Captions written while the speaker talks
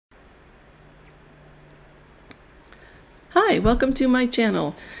Hi, welcome to my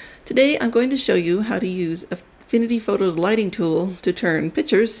channel. Today I'm going to show you how to use Affinity Photo's lighting tool to turn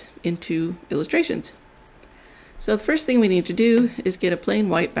pictures into illustrations. So the first thing we need to do is get a plain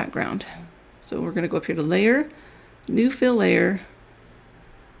white background. So we're going to go up here to Layer, New Fill Layer,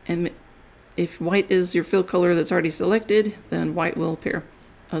 and if white is your fill color that's already selected, then white will appear.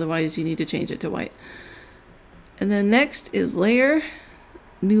 Otherwise you need to change it to white. And then next is Layer,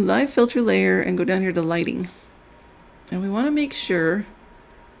 New Live Filter Layer, and go down here to Lighting. And we want to make sure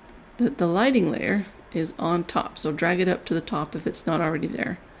that the lighting layer is on top. So drag it up to the top if it's not already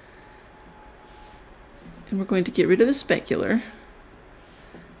there. And we're going to get rid of the specular.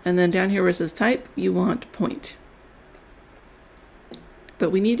 And then down here where it says type, you want point.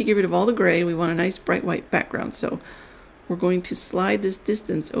 But we need to get rid of all the gray. We want a nice bright white background. So we're going to slide this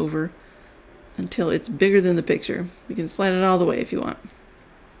distance over until it's bigger than the picture. You can slide it all the way if you want.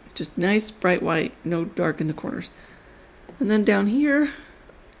 Just nice bright white, no dark in the corners. And then down here,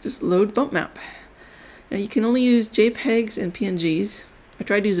 just load bump map. Now you can only use JPEGs and PNGs. I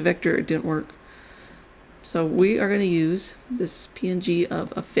tried to use a vector, it didn't work. So we are going to use this PNG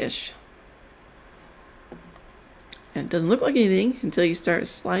of a fish. And it doesn't look like anything until you start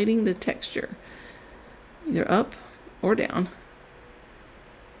sliding the texture, either up or down.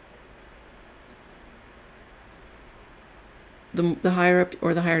 The higher up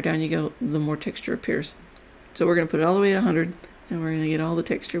or the higher down you go, the more texture appears. So we're going to put it all the way to 100, and we're going to get all the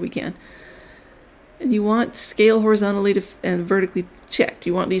texture we can. And you want scale horizontally and vertically checked.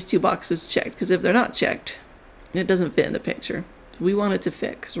 You want these two boxes checked, because if they're not checked, it doesn't fit in the picture. We want it to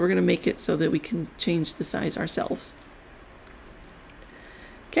fit, because we're going to make it so that we can change the size ourselves.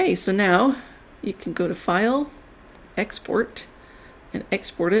 Okay, so now you can go to File, Export, and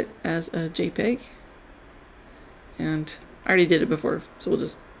export it as a JPEG. And I already did it before, so we'll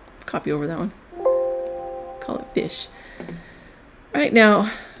just copy over that one. Call it fish. Right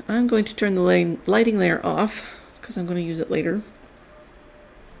now, I'm going to turn the lighting layer off because I'm going to use it later.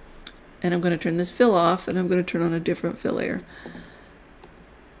 And I'm going to turn this fill off, and I'm going to turn on a different fill layer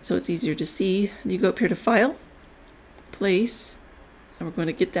so it's easier to see. You go up here to File, Place, and we're going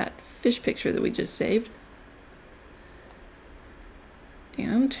to get that fish picture that we just saved.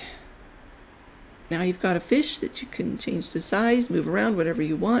 And now you've got a fish that you can change the size, move around, whatever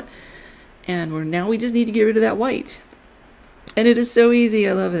you want. And now we just need to get rid of that white. And it is so easy.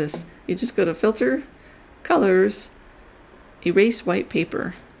 I love this. You just go to Filter, Colors, Erase White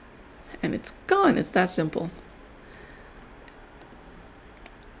Paper, and it's gone. It's that simple.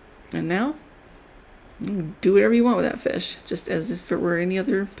 And now you can do whatever you want with that fish, just as if it were any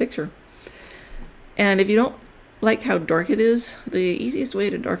other picture. And if you don't like how dark it is, the easiest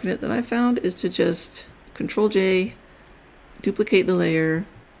way to darken it that I found is to just Control J, duplicate the layer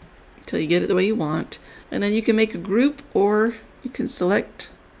until you get it the way you want, and then you can make a group, or you can select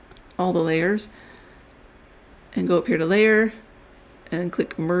all the layers and go up here to Layer and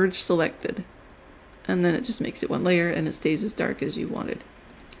click Merge Selected, and then it just makes it one layer and it stays as dark as you wanted.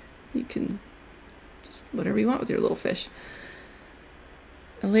 You can just whatever you want with your little fish.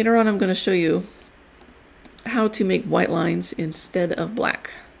 And later on I'm going to show you how to make white lines instead of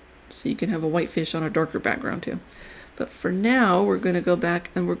black, so you can have a white fish on a darker background too. But for now, we're going to go back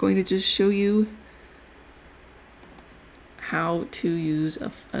and we're going to just show you how to use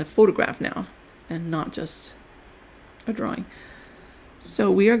a photograph now and not just a drawing. So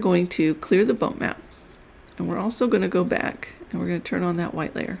we are going to clear the bump map, and we're also going to go back and we're going to turn on that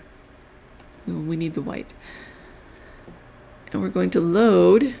white layer. We need the white. And we're going to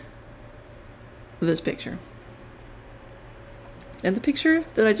load this picture. And the picture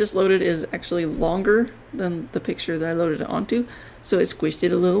that I just loaded is actually longer than the picture that I loaded it onto, so it squished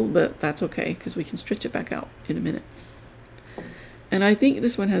it a little, but that's okay because we can stretch it back out in a minute. And I think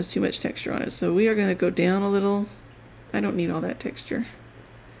this one has too much texture on it, so we are going to go down a little. I don't need all that texture.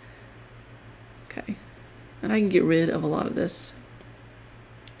 Okay, and I can get rid of a lot of this.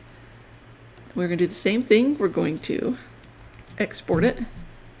 We're going to do the same thing. We're going to export it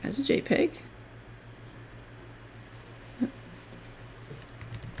as a JPEG.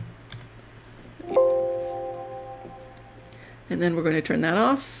 And then we're going to turn that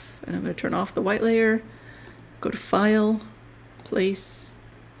off, and I'm going to turn off the white layer, go to File, Place,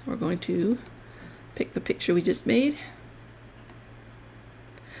 we're going to pick the picture we just made.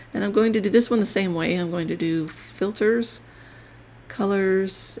 And I'm going to do this one the same way. I'm going to do Filters,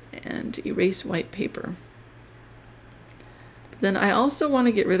 Colors, and Erase White Paper. But then I also want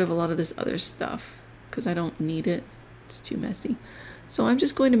to get rid of a lot of this other stuff because I don't need it. It's too messy. So I'm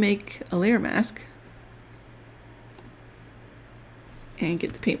just going to make a layer mask and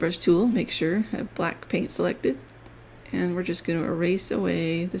get the paintbrush tool, make sure I have black paint selected, And we're just going to erase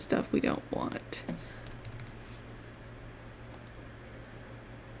away the stuff we don't want.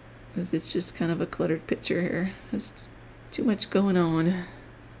 Because it's just kind of a cluttered picture here. There's too much going on.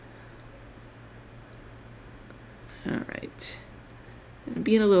 Alright. I'm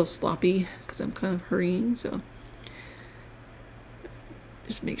being a little sloppy because I'm kind of hurrying, so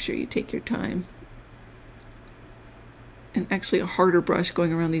just make sure you take your time. And actually a harder brush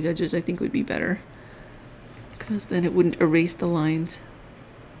going around these edges I think would be better, because then it wouldn't erase the lines.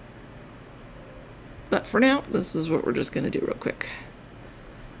 But for now, this is what we're just going to do real quick.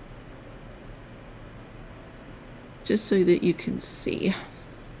 Just so that you can see.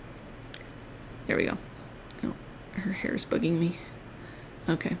 There we go. Oh, her hair's bugging me.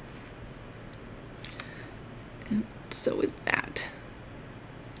 Okay. And so is that.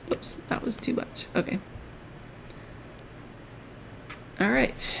 Oops, that was too much. Okay.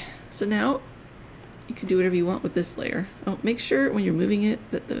 Alright, so now you can do whatever you want with this layer. Oh, make sure when you're moving it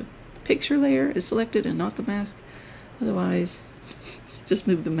that the picture layer is selected and not the mask. Otherwise, just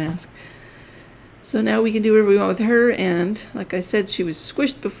move the mask. So now we can do whatever we want with her, and like I said, she was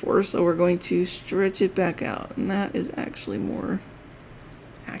squished before, so we're going to stretch it back out, and that is actually more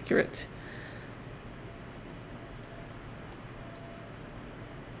accurate.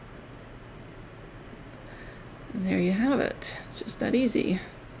 And there you have it. It's just that easy.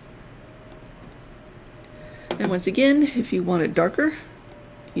 And once again, if you want it darker,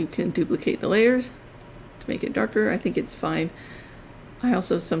 you can duplicate the layers to make it darker. I think it's fine. I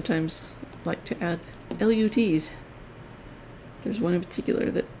also sometimes like to add LUTs. There's one in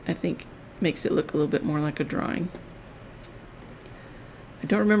particular that I think makes it look a little bit more like a drawing. I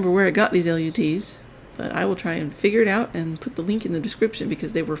don't remember where I got these LUTs, but I will try and figure it out and put the link in the description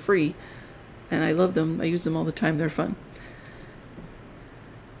because they were free. And I love them. I use them all the time. They're fun.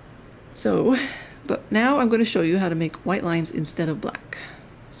 So, but now I'm going to show you how to make white lines instead of black.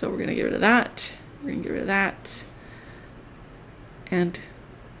 So we're going to get rid of that. We're going to get rid of that. And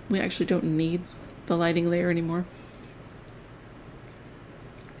we actually don't need the lighting layer anymore,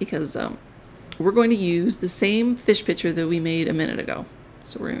 because we're going to use the same fish picture that we made a minute ago.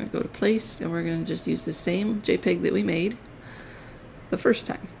 So we're going to go to place and we're going to just use the same JPEG that we made the first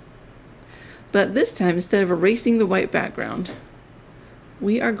time. But this time, instead of erasing the white background,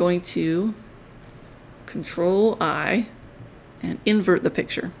 we are going to Control-I and invert the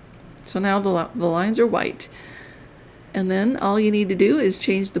picture. So now the lines are white. And then all you need to do is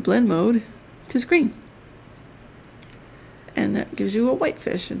change the blend mode to screen. And that gives you a white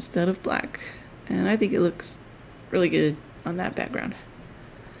fish instead of black. And I think it looks really good on that background.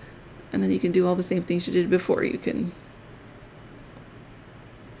 And then you can do all the same things you did before. You can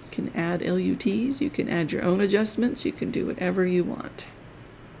add LUTs, you can add your own adjustments, you can do whatever you want.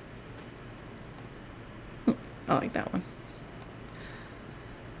 Oh, I like that one.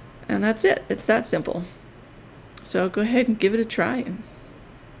 And that's it. It's that simple. So go ahead and give it a try and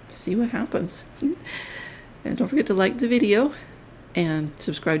see what happens. And don't forget to like the video and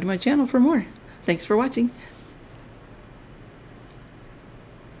subscribe to my channel for more. Thanks for watching.